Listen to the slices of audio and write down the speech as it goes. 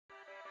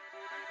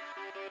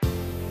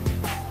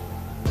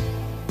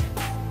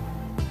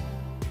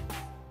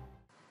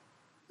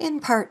In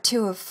Part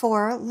 2 of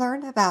 4,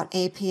 learn about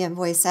AP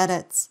invoice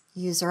edits,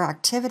 user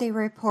activity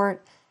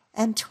report,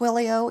 and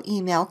Twilio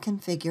email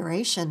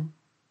configuration.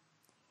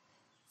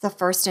 The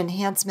first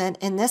enhancement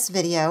in this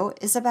video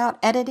is about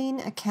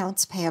editing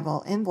accounts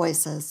payable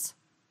invoices.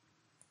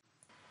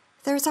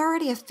 There's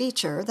already a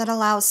feature that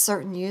allows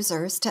certain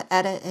users to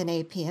edit an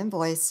AP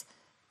invoice,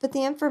 but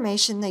the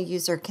information the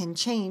user can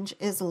change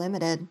is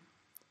limited.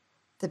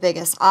 The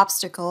biggest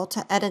obstacle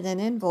to edit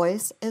an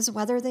invoice is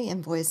whether the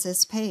invoice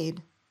is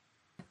paid.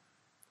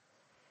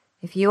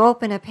 If you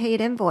open a paid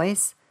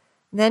invoice,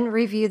 then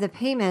review the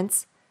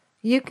payments,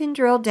 you can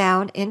drill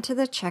down into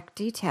the check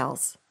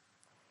details.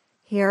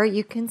 Here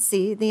you can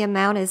see the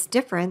amount is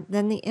different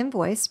than the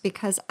invoice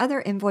because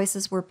other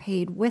invoices were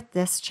paid with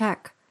this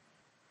check.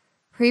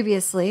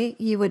 Previously,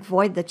 you would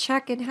void the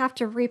check and have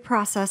to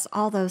reprocess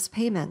all those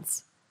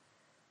payments.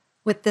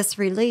 With this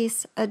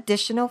release,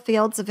 additional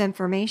fields of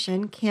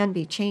information can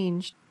be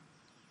changed.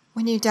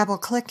 When you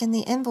double-click in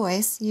the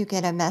invoice, you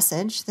get a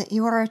message that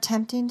you are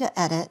attempting to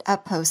edit a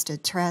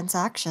posted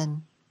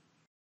transaction.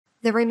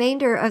 The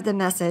remainder of the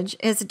message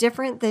is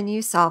different than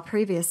you saw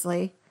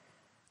previously.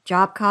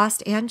 Job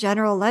cost and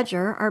general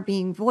ledger are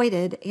being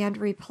voided and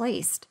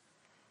replaced.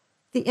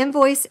 The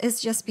invoice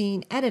is just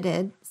being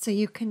edited, so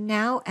you can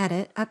now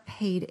edit a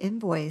paid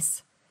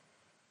invoice.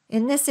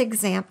 In this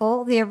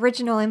example, the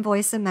original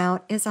invoice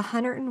amount is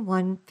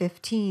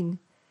 $101.15.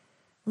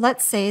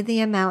 Let's say the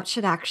amount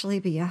should actually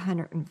be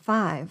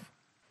 $105.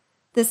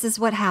 This is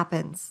what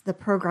happens. The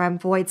program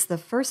voids the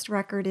first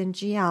record in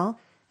GL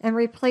and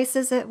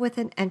replaces it with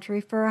an entry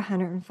for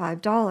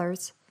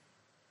 $105.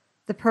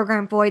 The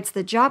program voids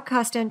the job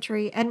cost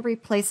entry and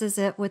replaces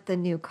it with the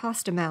new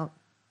cost amount.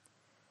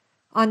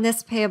 On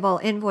this payable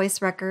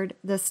invoice record,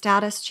 the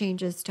status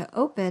changes to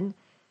open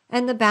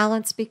and the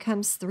balance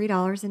becomes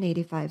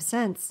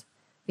 $3.85.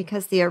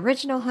 Because the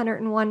original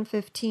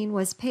 $101.15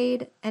 was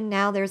paid, and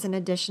now there's an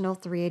additional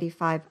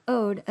 $385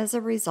 owed as a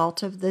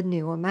result of the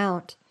new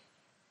amount.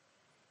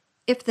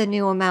 If the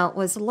new amount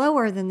was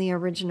lower than the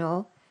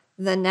original,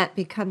 the net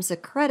becomes a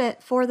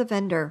credit for the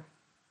vendor.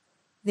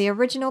 The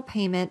original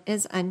payment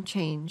is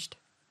unchanged.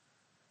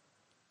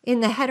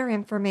 In the header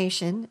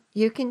information,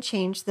 you can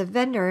change the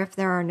vendor if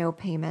there are no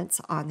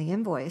payments on the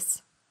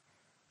invoice.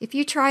 If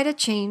you try to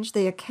change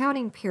the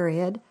accounting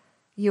period,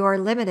 you are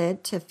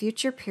limited to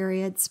future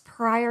periods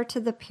prior to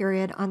the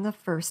period on the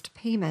first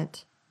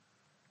payment.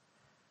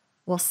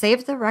 We'll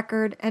save the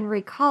record and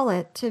recall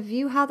it to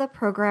view how the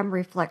program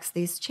reflects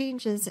these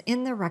changes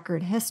in the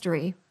record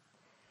history.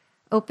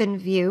 Open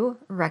View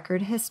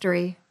Record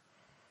History.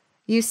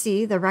 You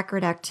see the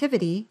record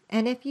activity,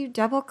 and if you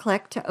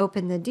double-click to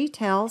open the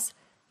details,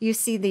 you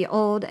see the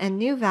old and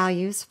new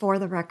values for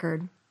the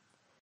record.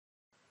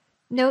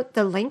 Note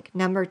the link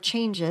number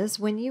changes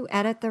when you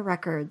edit the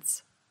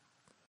records.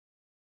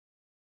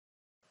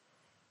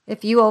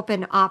 If you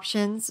open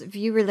Options,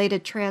 View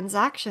Related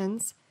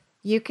Transactions,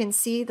 you can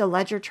see the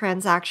ledger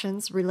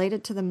transactions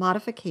related to the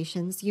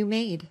modifications you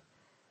made.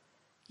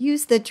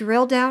 Use the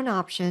drill down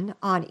option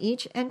on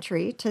each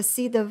entry to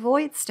see the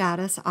void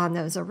status on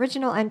those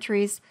original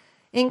entries,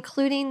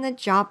 including the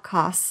job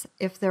costs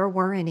if there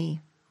were any.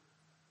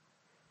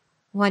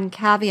 One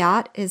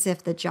caveat is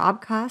if the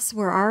job costs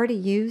were already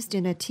used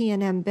in a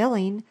T&M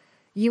billing,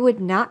 you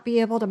would not be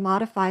able to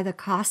modify the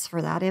costs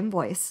for that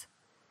invoice.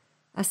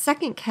 A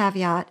second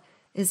caveat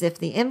is if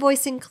the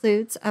invoice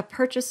includes a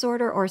purchase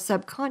order or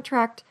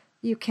subcontract,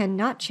 you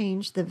cannot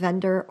change the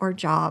vendor or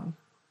job.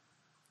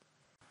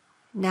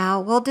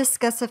 Now we'll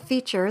discuss a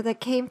feature that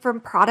came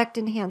from product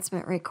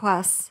enhancement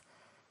requests.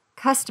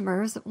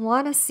 Customers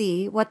want to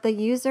see what the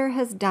user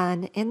has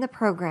done in the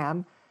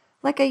program,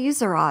 like a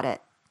user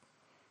audit.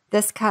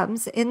 This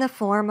comes in the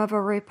form of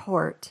a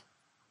report.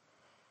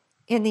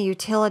 In the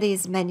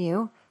Utilities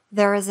menu,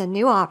 there is a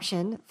new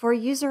option for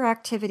User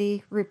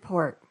Activity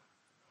Report.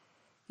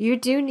 You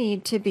do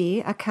need to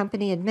be a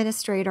company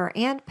administrator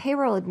and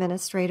payroll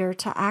administrator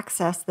to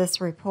access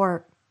this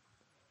report.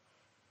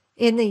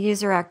 In the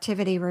User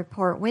Activity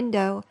Report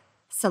window,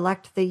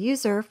 select the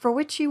user for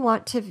which you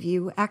want to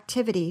view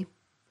activity.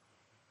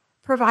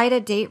 Provide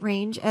a date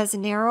range as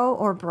narrow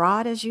or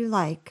broad as you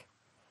like.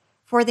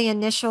 For the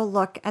initial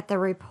look at the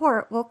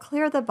report, we'll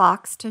clear the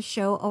box to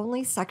show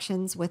only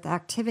sections with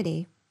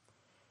activity.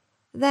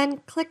 Then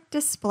click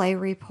Display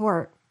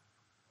Report.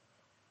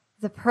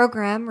 The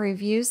program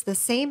reviews the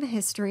same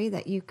history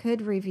that you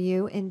could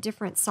review in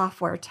different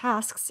software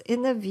tasks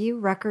in the View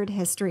Record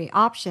History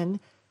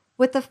option,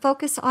 with the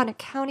focus on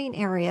accounting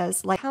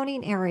areas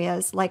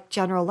like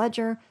general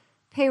ledger,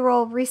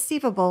 payroll,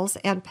 receivables,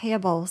 and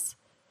payables.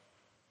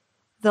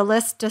 The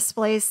list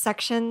displays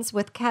sections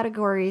with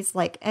categories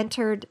like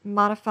entered,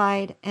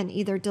 modified, and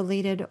either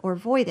deleted or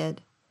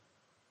voided.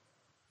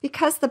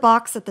 Because the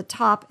box at the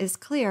top is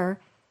clear,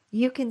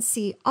 you can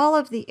see all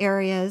of the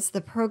areas the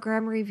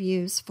program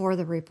reviews for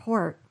the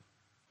report.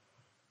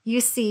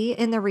 You see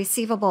in the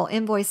Receivable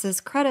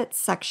Invoices Credits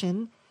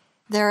section,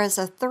 there is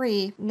a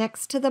 3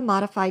 next to the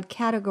modified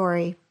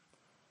category.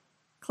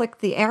 Click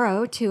the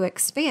arrow to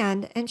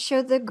expand and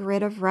show the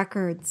grid of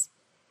records.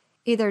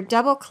 Either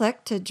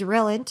double-click to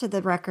drill into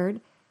the record,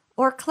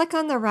 or click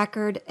on the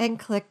record and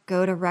click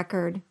Go to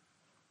Record,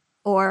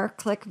 or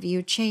click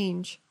View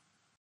Change.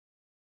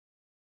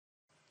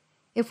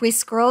 If we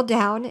scroll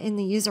down in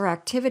the User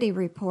Activity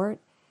Report,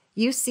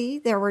 you see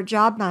there were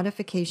job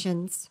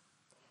modifications.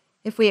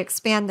 If we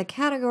expand the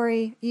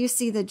category, you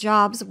see the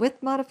jobs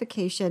with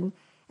modification,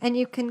 and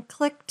you can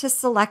click to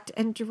select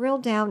and drill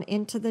down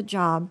into the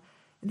job,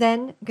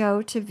 then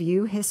go to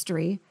View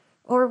History,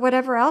 or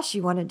whatever else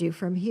you want to do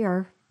from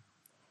here.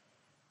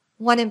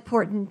 One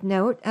important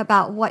note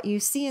about what you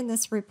see in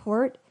this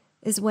report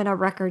is when a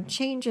record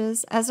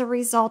changes as a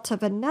result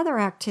of another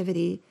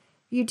activity,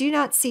 you do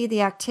not see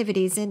the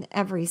activities in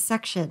every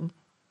section.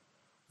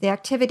 The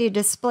activity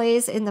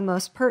displays in the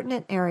most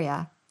pertinent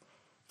area.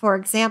 For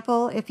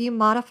example, if you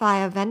modify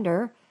a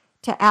vendor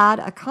to add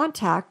a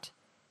contact,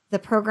 the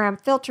program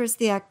filters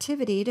the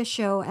activity to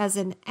show as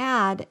an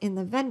add in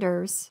the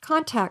vendor's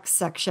contacts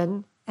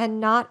section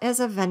and not as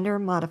a vendor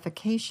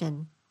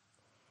modification.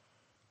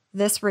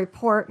 This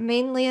report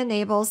mainly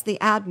enables the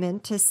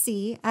admin to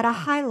see at a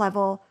high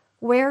level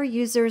where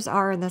users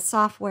are in the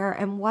software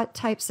and what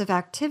types of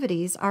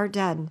activities are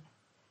done.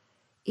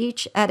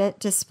 Each edit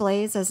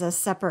displays as a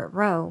separate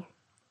row.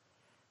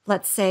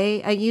 Let's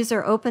say a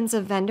user opens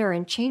a vendor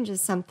and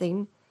changes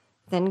something,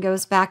 then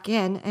goes back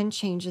in and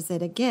changes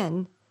it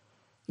again.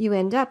 You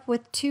end up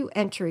with 2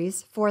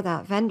 entries for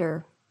that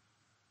vendor.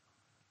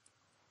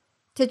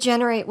 To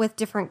generate with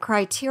different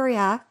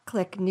criteria,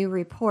 click New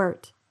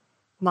Report.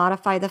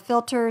 Modify the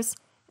filters,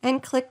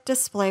 and click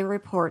Display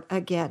Report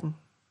again.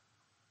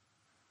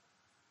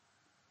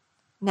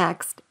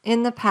 Next,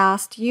 in the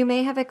past, you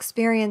may have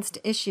experienced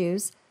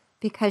issues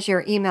because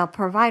your email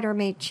provider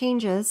made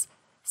changes,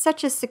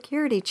 such as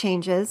security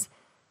changes,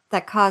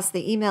 that caused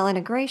the email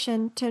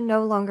integration to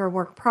no longer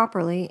work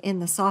properly in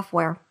the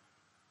software.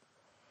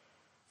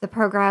 The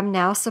program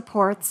now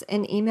supports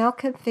an email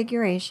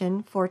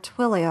configuration for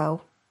Twilio.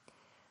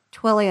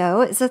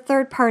 Twilio is a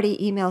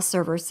third-party email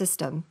server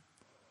system.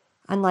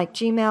 Unlike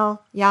Gmail,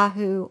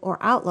 Yahoo, or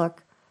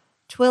Outlook,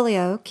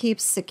 Twilio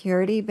keeps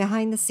security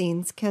behind the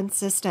scenes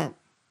consistent.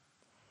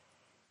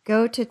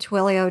 Go to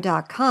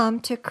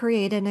twilio.com to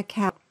create an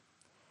account.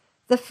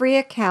 The free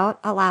account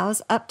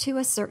allows up to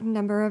a certain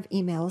number of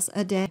emails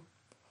a day.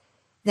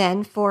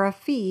 Then, for a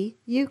fee,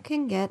 you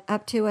can get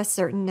up to a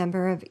certain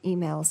number of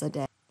emails a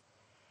day.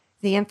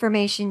 The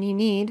information you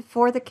need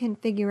for the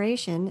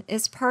configuration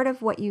is part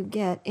of what you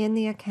get in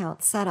the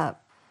account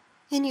setup.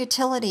 In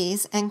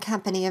Utilities and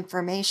Company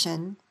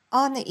Information,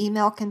 on the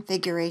Email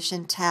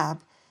Configuration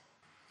tab,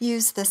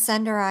 use the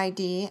sender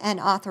ID and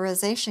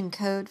authorization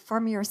code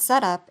from your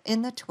setup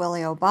in the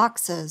Twilio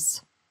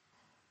boxes.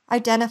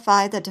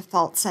 Identify the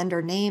default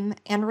sender name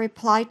and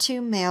reply to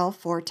mail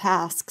for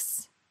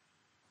tasks.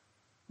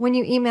 When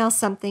you email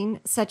something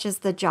such as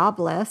the job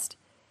list,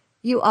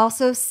 you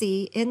also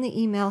see in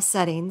the email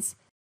settings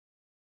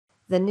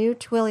the new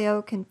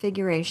Twilio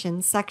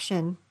configuration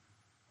section.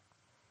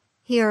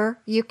 Here,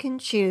 you can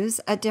choose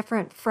a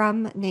different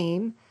from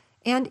name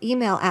and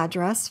email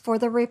address for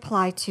the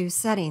reply to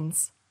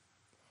settings.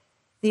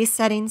 These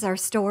settings are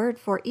stored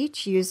for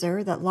each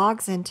user that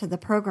logs into the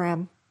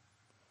program.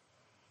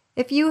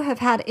 If you have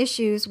had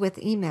issues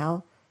with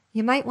email,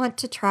 you might want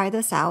to try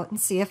this out and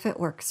see if it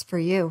works for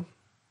you.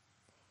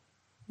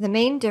 The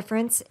main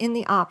difference in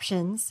the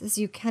options is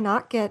you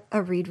cannot get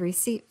a read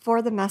receipt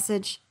for the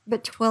message,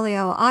 but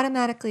Twilio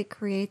automatically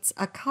creates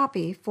a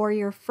copy for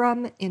your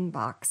from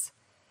inbox.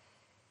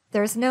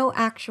 There's no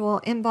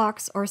actual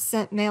inbox or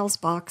sent mails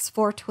box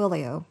for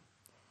Twilio.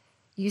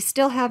 You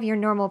still have your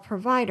normal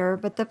provider,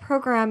 but the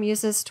program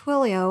uses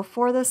Twilio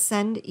for the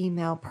send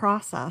email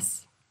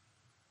process.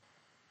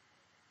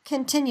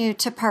 Continue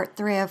to Part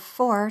 3 of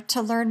 4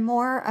 to learn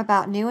more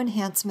about new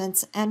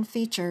enhancements and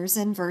features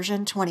in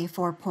version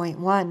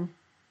 24.1.